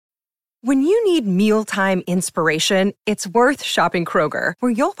When you need mealtime inspiration, it's worth shopping Kroger,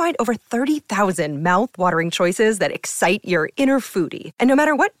 where you'll find over 30,000 mouth-watering choices that excite your inner foodie. And no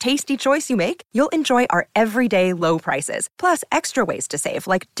matter what tasty choice you make, you'll enjoy our everyday low prices, plus extra ways to save,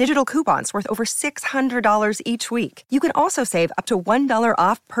 like digital coupons worth over $600 each week. You can also save up to $1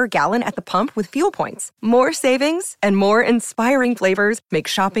 off per gallon at the pump with fuel points. More savings and more inspiring flavors make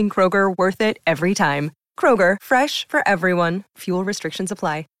shopping Kroger worth it every time. Kroger, fresh for everyone. Fuel restrictions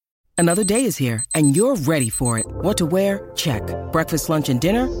apply. Another day is here, and you're ready for it. What to wear? Check. Breakfast, lunch, and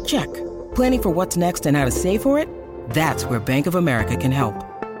dinner? Check. Planning for what's next and how to save for it? That's where Bank of America can help.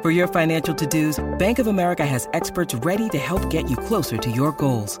 For your financial to-dos, Bank of America has experts ready to help get you closer to your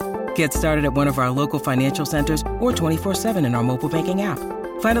goals. Get started at one of our local financial centers or 24/7 in our mobile banking app.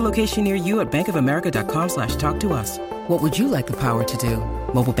 Find a location near you at bankofamerica.com/talktous. What would you like the power to do?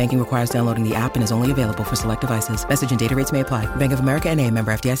 Mobile banking requires downloading the app and is only available for select devices. Message and data rates may apply. Bank of America N.A.,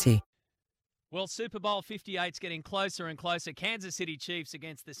 member FDIC. Well, Super Bowl 58's getting closer and closer. Kansas City Chiefs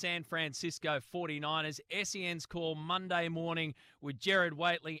against the San Francisco 49ers. SEN's call Monday morning with Jared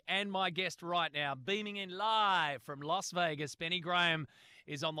Waitley and my guest right now, beaming in live from Las Vegas. Benny Graham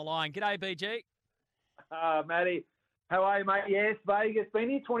is on the line. G'day, BG. Matty, how are you, mate? Yes, Vegas. Been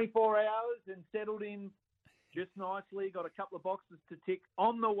here 24 hours and settled in just nicely. Got a couple of boxes to tick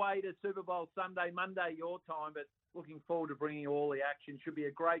on the way to Super Bowl Sunday, Monday your time, but looking forward to bringing you all the action. Should be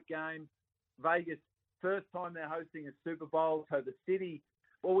a great game. Vegas, first time they're hosting a Super Bowl, so the city,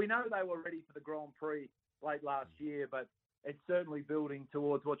 well, we know they were ready for the Grand Prix late last year, but it's certainly building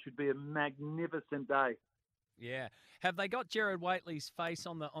towards what should be a magnificent day. Yeah. Have they got Jared Waitley's face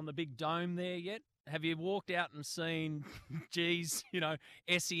on the big dome there yet? Have you walked out and seen, geez,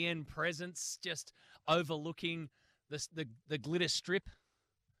 SEN presence just overlooking the glitter strip?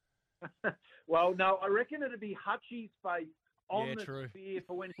 Well, no, I reckon it'd be Hutchie's face on the true. sphere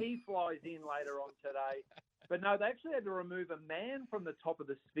for when he flies in later on today. But no, they actually had to remove a man from the top of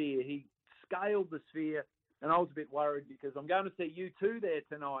the sphere. He scaled the sphere, and I was a bit worried because I'm going to see U2 there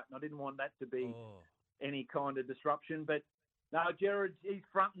tonight, and I didn't want that to be any kind of disruption. But no, Jared, he's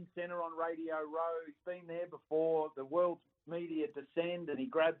front and centre on Radio Row. He's been there before. The world's media descend, and he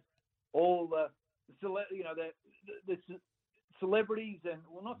grabs all the celebrities, and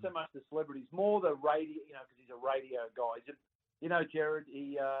well, not so much the celebrities, more the radio, because he's a radio guy. Jared,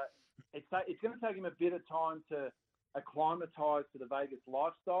 it's going to take him a bit of time to acclimatise to the Vegas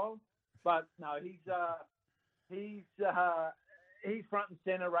lifestyle, but no, he's front and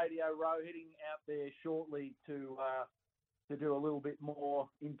centre Radio Row, heading out there shortly to do a little bit more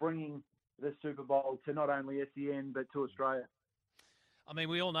in bringing the Super Bowl to not only SEN but to Australia. I mean,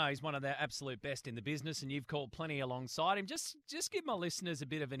 we all know he's one of the absolute best in the business, and you've called plenty alongside him. Just give my listeners a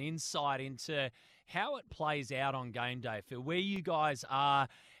bit of an insight into how it plays out on game day, for where you guys are,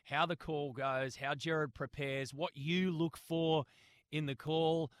 how the call goes, how Jared prepares, what you look for in the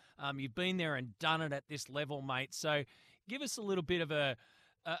call. You've been there and done it at this level, mate. So give us a little bit of a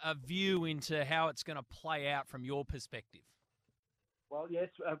view into how it's going to play out from your perspective. Well, yes,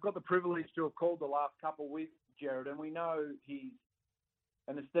 I've got the privilege to have called the last couple with Jared, and we know he's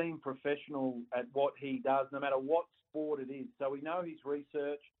an esteemed professional at what he does, no matter what sport it is. So we know his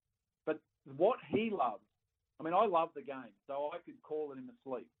research, but what he loves, I mean, I love the game, so I could call it him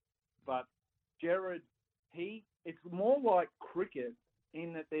asleep. But Jared, it's more like cricket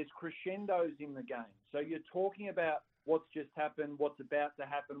in that there's crescendos in the game. So you're talking about what's just happened, what's about to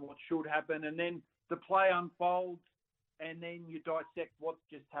happen, what should happen, and then the play unfolds, and then you dissect what's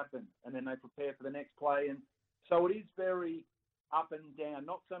just happened, and then they prepare for the next play. And so it is very up and down,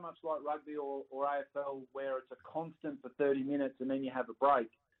 not so much like rugby or AFL where it's a constant for 30 minutes and then you have a break.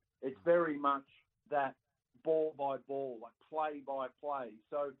 It's very much that ball by ball, like play by play.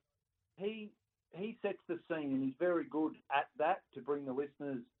 So he sets the scene, and he's very good at that to bring the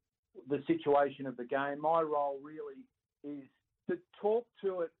listeners the situation of the game. My role really is to talk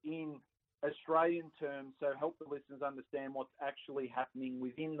to it in Australian terms, so help the listeners understand what's actually happening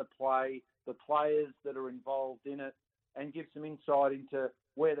within the play, the players that are involved in it, and give some insight into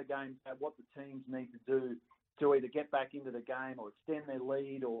where the game's at, what the teams need to do to either get back into the game or extend their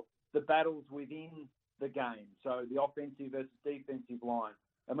lead, or the battles within the game, so the offensive versus defensive line.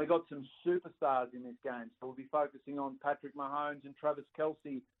 And we've got some superstars in this game, so we'll be focusing on Patrick Mahomes and Travis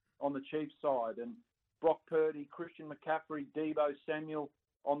Kelce on the Chiefs side, and Brock Purdy, Christian McCaffrey, Deebo Samuel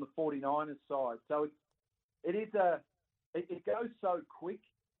on the 49ers side. So it goes so quick,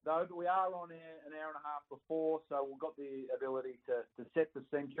 though, but we are on air an hour and a half before, so we've got the ability to set the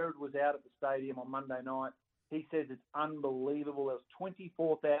scene. Jared was out at the stadium on Monday night. He says it's unbelievable. There was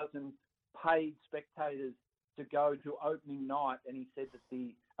 24,000 paid spectators to go to opening night, and he said that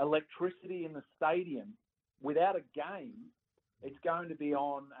the electricity in the stadium, without a game, it's going to be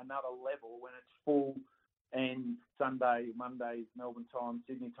on another level when it's full and Sunday, Monday, Melbourne time,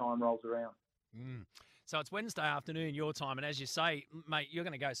 Sydney time rolls around. So it's Wednesday afternoon your time, and as you say, mate, you're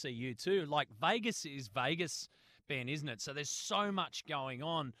going to go see U2. Like, Vegas is Vegas, Ben, isn't it? So there's so much going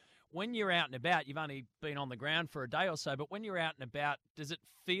on. When you're out and about, you've only been on the ground for a day or so, but when you're out and about, does it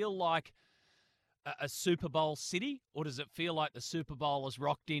feel like a Super Bowl city, or does it feel like the Super Bowl has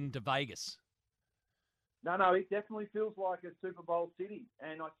rocked into Vegas? No, it definitely feels like a Super Bowl city.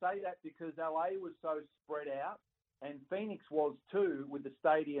 And I say that because LA was so spread out, and Phoenix was too, with the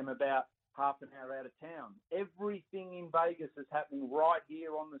stadium about half an hour out of town. Everything in Vegas is happening right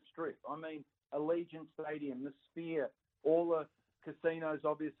here on the Strip. I mean, Allegiant Stadium, the Sphere, all the casinos,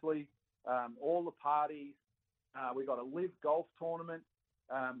 obviously, all the parties. We got a live golf tournament,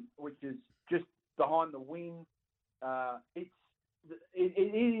 which is just behind the wing. It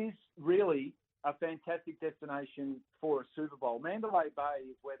is really a fantastic destination for a Super Bowl. Mandalay Bay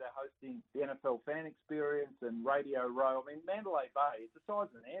is where they're hosting the NFL Fan Experience and Radio Row. I mean, Mandalay Bay is the size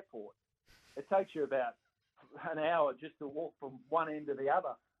of an airport. It takes you about an hour just to walk from one end to the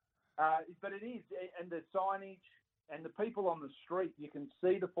other. But it is, and the signage and the people on the street, you can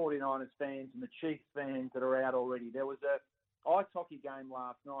see the 49ers fans and the Chiefs fans that are out already. There was a ice hockey game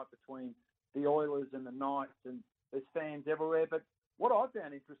last night between the Oilers and the Knights, and there's fans everywhere. But what I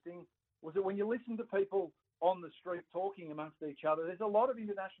found interesting was that when you listen to people on the street talking amongst each other, there's a lot of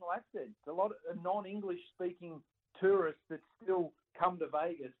international accents, a lot of non-English speaking tourists that still come to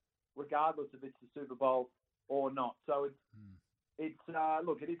Vegas, regardless if it's the Super Bowl or not. So it's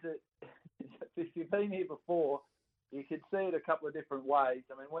look, it is if you've been here before, you can see it a couple of different ways.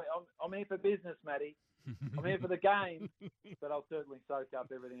 I mean, I'm here for business, Matty. I'm here for the game, but I'll certainly soak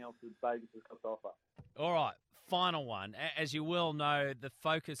up everything else that Vegas has got to offer. All right, final one. As you well know, the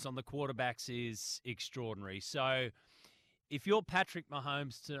focus on the quarterbacks is extraordinary. So if you're Patrick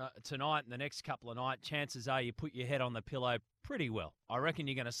Mahomes tonight and the next couple of nights, chances are you put your head on the pillow pretty well. I reckon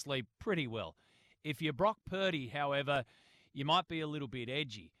you're going to sleep pretty well. If you're Brock Purdy, however, you might be a little bit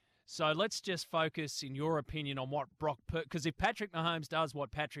edgy. So let's just focus, in your opinion, on what Brock Purdy... Because if Patrick Mahomes does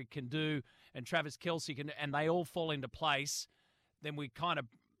what Patrick can do and Travis Kelce can, and they all fall into place, then we kind of,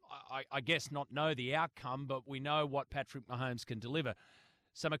 I guess, not know the outcome, but we know what Patrick Mahomes can deliver.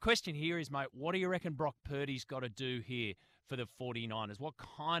 So my question here is, mate, what do you reckon Brock Purdy's got to do here for the 49ers? What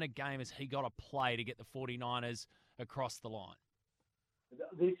kind of game has he got to play to get the 49ers across the line?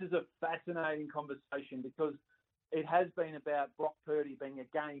 This is a fascinating conversation because it has been about Brock Purdy being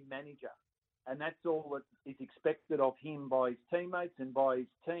a game manager, and that's all that is expected of him by his teammates and by his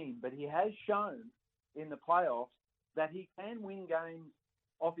team. But he has shown in the playoffs that he can win games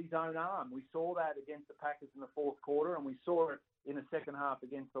off his own arm. We saw that against the Packers in the fourth quarter, and we saw it in the second half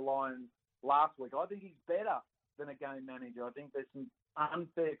against the Lions last week. I think he's better than a game manager. I think there's some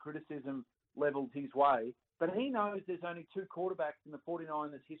unfair criticism levelled his way. But he knows there's only two quarterbacks in the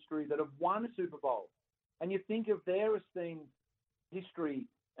 49ers history that have won a Super Bowl. And you think of their esteemed history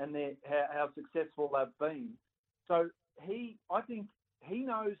and how successful they've been. So I think he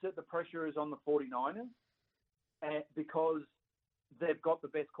knows that the pressure is on the 49ers because they've got the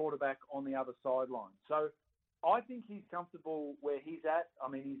best quarterback on the other sideline. So I think he's comfortable where he's at. I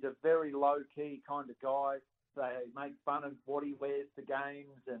mean, he's a very low-key kind of guy. They make fun of what he wears to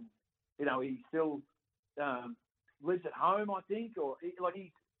games, and, you know, he still lives at home, I think, or like he's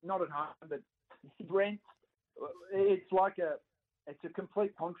not at home, but he rents. It's a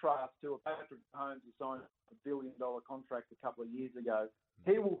complete contrast to a Patrick Mahomes who signed a $1 billion contract a couple of years ago.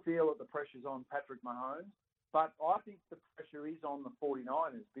 He will feel that the pressure's on Patrick Mahomes, but I think the pressure is on the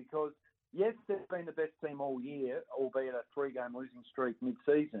 49ers because, yes, they've been the best team all year, albeit a 3-game losing streak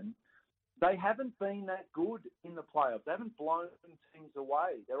mid-season. They haven't been that good in the playoffs. They haven't blown teams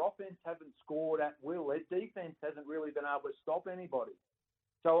away. Their offense haven't scored at will. Their defense hasn't really been able to stop anybody.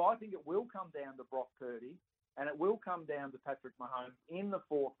 So I think it will come down to Brock Purdy, and it will come down to Patrick Mahomes in the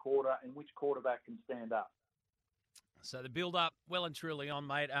fourth quarter and which quarterback can stand up. So the build-up, well and truly on,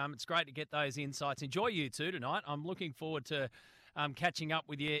 mate. It's great to get those insights. Enjoy U2 tonight. I'm looking forward to catching up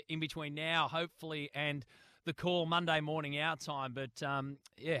with you in between now, hopefully, and the call Monday morning our time. But,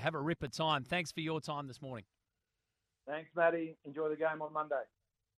 have a ripper time. Thanks for your time this morning. Thanks, Matty. Enjoy the game on Monday.